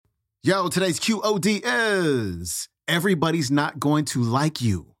Yo, today's QOD is everybody's not going to like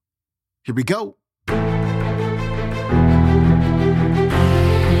you. Here we go.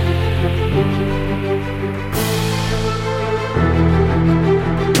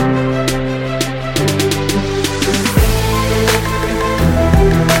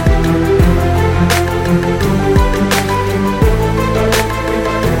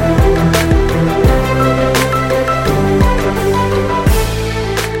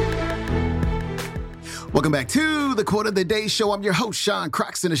 Welcome back to the Quote of the Day Show. I'm your host, Sean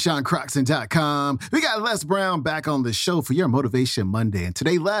Croxton of SeanCroxton.com. We got Les Brown back on the show for your Motivation Monday. And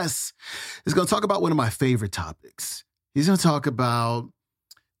today, Les is going to talk about one of my favorite topics. He's going to talk about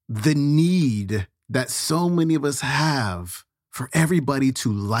the need that so many of us have for everybody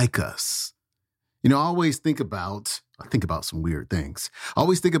to like us. You know, I always think about some weird things. I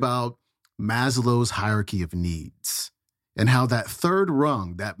always think about Maslow's hierarchy of needs. And how that third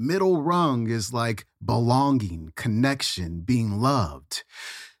rung, that middle rung is like belonging, connection, being loved.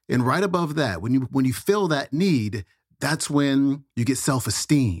 And right above that, when you feel that need, that's when you get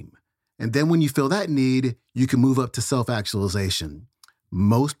self-esteem. And then when you feel that need, you can move up to self-actualization.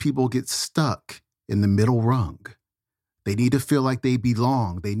 Most people get stuck in the middle rung. They need to feel like they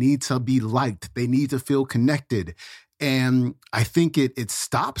belong. They need to be liked. They need to feel connected. And I think it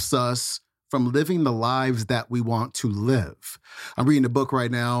stops us from living the lives that we want to live. I'm reading a book right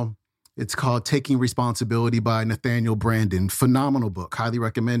now. It's called Taking Responsibility by Nathaniel Branden. Phenomenal book, highly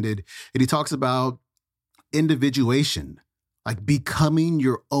recommended. And he talks about individuation, like becoming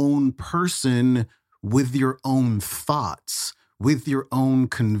your own person with your own thoughts, with your own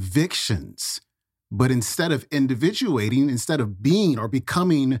convictions. But instead of individuating, instead of being or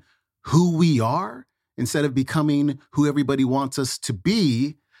becoming who we are, instead of becoming who everybody wants us to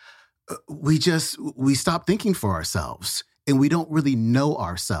be, we stop thinking for ourselves and we don't really know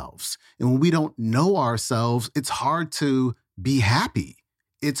ourselves. And when we don't know ourselves, it's hard to be happy.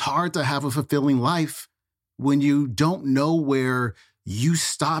 It's hard to have a fulfilling life when you don't know where you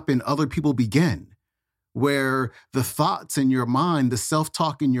stop and other people begin, where the thoughts in your mind, the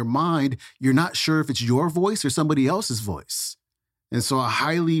self-talk in your mind, you're not sure if it's your voice or somebody else's voice. And so I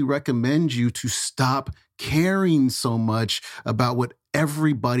highly recommend you to stop caring so much about what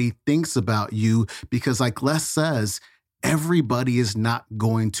everybody thinks about you, because like Les says, everybody is not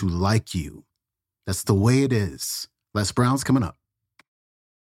going to like you. That's the way it is. Les Brown's coming up.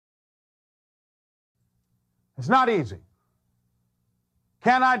 It's not easy.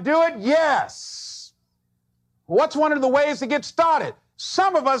 Can I do it? Yes. What's one of the ways to get started?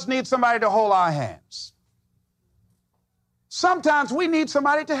 Some of us need somebody to hold our hands. Sometimes we need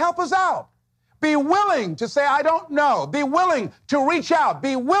somebody to help us out. Be willing to say, I don't know. Be willing to reach out.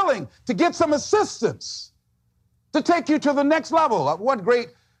 Be willing to get some assistance to take you to the next level. What great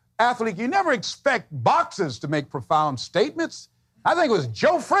athlete. You never expect boxers to make profound statements. I think it was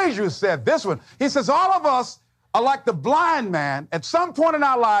Joe Frazier who said this one. He says, all of us are like the blind man at some point in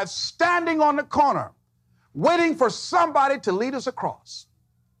our lives standing on the corner, waiting for somebody to lead us across.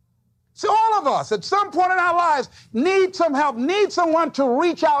 See, all of us at some point in our lives need some help, need someone to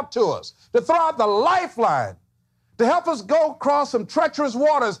reach out to us, to throw out the lifeline, to help us go across some treacherous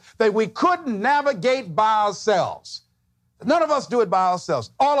waters that we couldn't navigate by ourselves. None of us do it by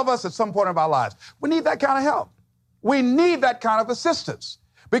ourselves. All of us at some point of our lives. We need that kind of help. We need that kind of assistance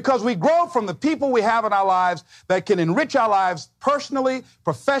because we grow from the people we have in our lives that can enrich our lives personally,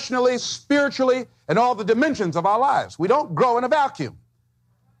 professionally, spiritually, and all the dimensions of our lives. We don't grow in a vacuum.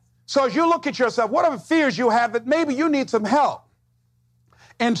 So as you look at yourself, whatever fears you have, that maybe you need some help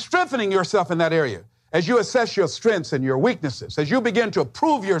in strengthening yourself in that area. As you assess your strengths and your weaknesses, as you begin to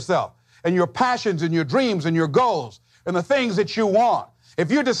approve yourself and your passions and your dreams and your goals and the things that you want,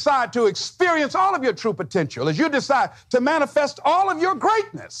 if you decide to experience all of your true potential, as you decide to manifest all of your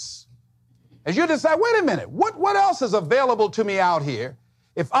greatness, as you decide, wait a minute, what else is available to me out here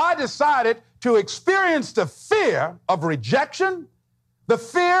if I decided to experience the fear of rejection, the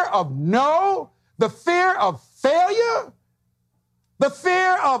fear of no, the fear of failure, the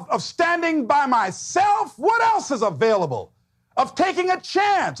fear of standing by myself? What else is available? Of taking a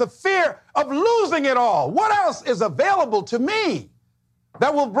chance, a fear of losing it all. What else is available to me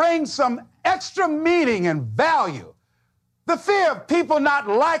that will bring some extra meaning and value? The fear of people not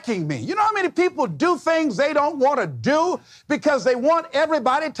liking me. You know how many people do things they don't want to do because they want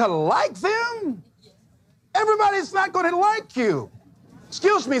everybody to like them? Everybody's not going to like you.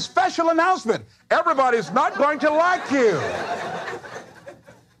 Excuse me, special announcement. Everybody's not going to like you.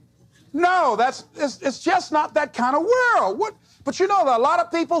 No, it's just not that kind of world. But you know, there are a lot of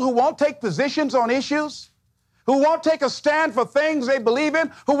people who won't take positions on issues who won't take a stand for things they believe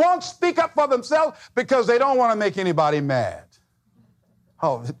in, who won't speak up for themselves because they don't want to make anybody mad.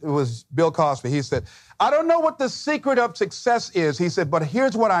 Oh, it was Bill Cosby. He said, I don't know what the secret of success is. He said, but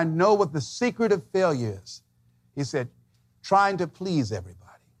here's what I know what the secret of failure is. He said, trying to please everybody.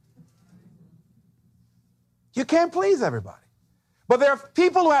 You can't please everybody. But there are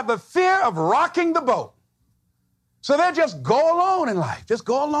people who have the fear of rocking the boat. So they just go alone in life, just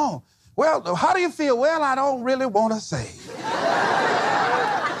go alone. Well, how do you feel? Well, I don't really want to say.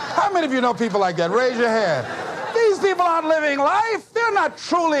 How many of you know people like that? Raise your hand. These people aren't living life. They're not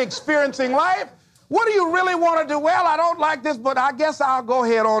truly experiencing life. What do you really want to do? Well, I don't like this, but I guess I'll go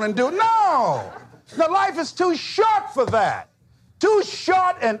ahead on and do it. No. The life is too short for that. Too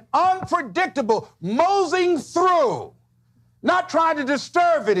short and unpredictable, moseying through. Not trying to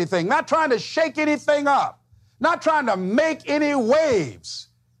disturb anything, not trying to shake anything up, not trying to make any waves.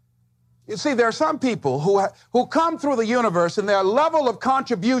 You see, there are some people who come through the universe and their level of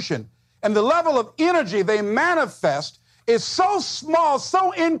contribution and the level of energy they manifest is so small,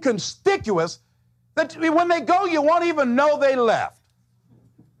 so inconspicuous, that when they go, you won't even know they left.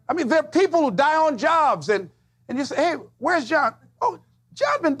 I mean, there are people who die on jobs, and you say, hey, where's John? Oh,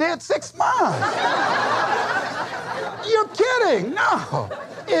 John's been dead 6 months. You're kidding. No.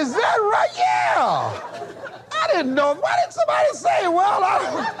 Is that right? Yeah. I didn't know. Why didn't somebody say, well,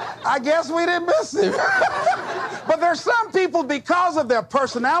 I guess we didn't miss him. But there's some people, because of their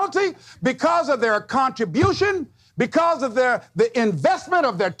personality, because of their contribution, because of the investment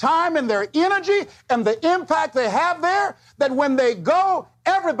of their time and their energy and the impact they have there, that when they go,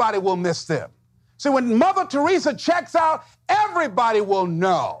 everybody will miss them. See, when Mother Teresa checks out, everybody will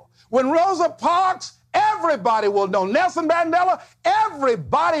know. When Rosa Parks, everybody will know. Nelson Mandela,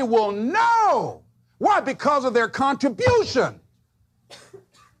 everybody will know. Why? Because of their contribution.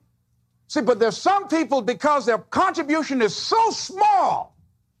 See, but there's some people, because their contribution is so small,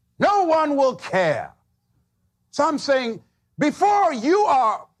 no one will care. So I'm saying, before you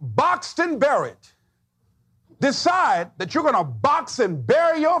are boxed and buried, decide that you're going to box and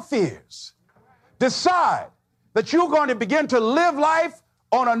bury your fears. Decide that you're going to begin to live life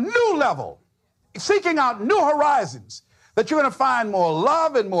on a new level, seeking out new horizons, that you're going to find more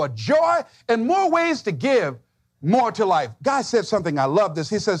love and more joy and more ways to give more to life. Guy said something, I love this.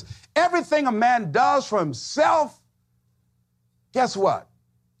 He says, everything a man does for himself, guess what?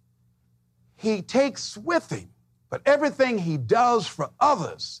 He takes with him. But everything he does for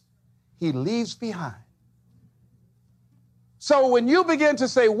others, he leaves behind. So when you begin to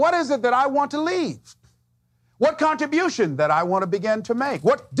say, what is it that I want to leave? What contribution that I want to begin to make?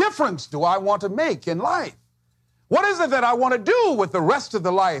 What difference do I want to make in life? What is it that I want to do with the rest of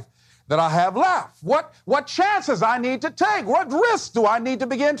the life that I have left? What chances I need to take? What risks do I need to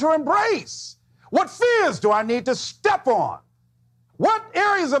begin to embrace? What fears do I need to step on? What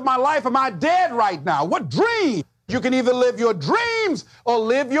areas of my life am I dead right now? What dreams? You can either live your dreams or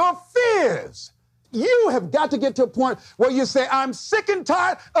live your fears. You have got to get to a point where you say, I'm sick and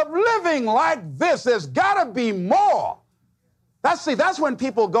tired of living like this. There's got to be more. That's when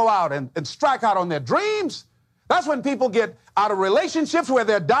people go out and strike out on their dreams. That's when people get out of relationships where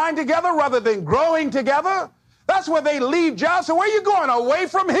they're dying together rather than growing together. That's where they leave jobs. So where are you going? Away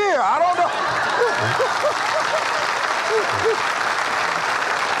from here? I don't know.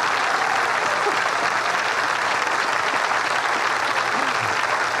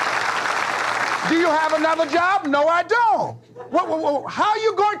 Do you have another job? No, I don't. How are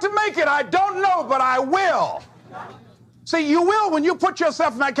you going to make it? I don't know, but I will. See, you will when you put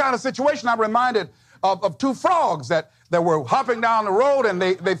yourself in that kind of situation. I'm reminded of two frogs that were hopping down the road, and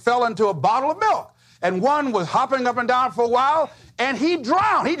they fell into a bottle of milk. And one was hopping up and down for a while, and he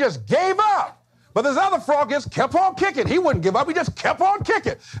drowned. He just gave up. But this other frog just kept on kicking. He wouldn't give up. He just kept on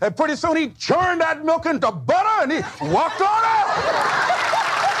kicking. And pretty soon he churned that milk into butter, and he walked on out.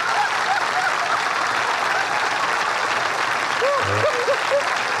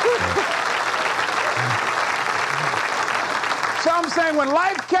 So I'm saying when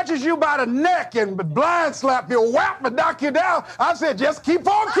life catches you by the neck and blind slap you, whap and knock you down, I said just keep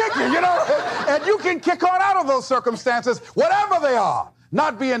on kicking, and you can kick on out of those circumstances, whatever they are,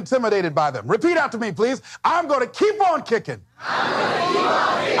 not be intimidated by them. Repeat after me, please. I'm going to keep on kicking.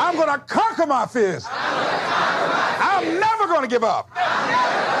 I'm going to conquer my fears. I'm never going to give up.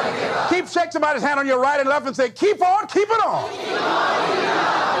 Shake somebody's hand on your right and left and say, keep on, keep it on.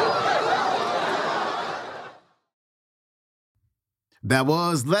 That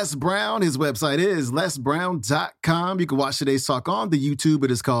was Les Brown. His website is lesbrown.com. You can watch today's talk on the YouTube.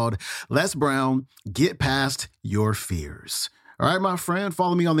 It is called Les Brown, Get Past Your Fears. All right, my friend,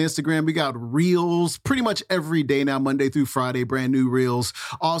 follow me on the Instagram. We got reels pretty much every day now, Monday through Friday, brand new reels.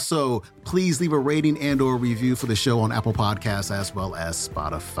 Also, please leave a rating and or review for the show on Apple Podcasts as well as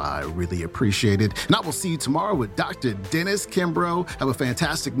Spotify. Really appreciate it. And I will see you tomorrow with Dr. Dennis Kimbro. Have a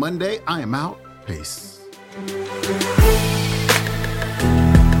fantastic Monday. I am out. Peace.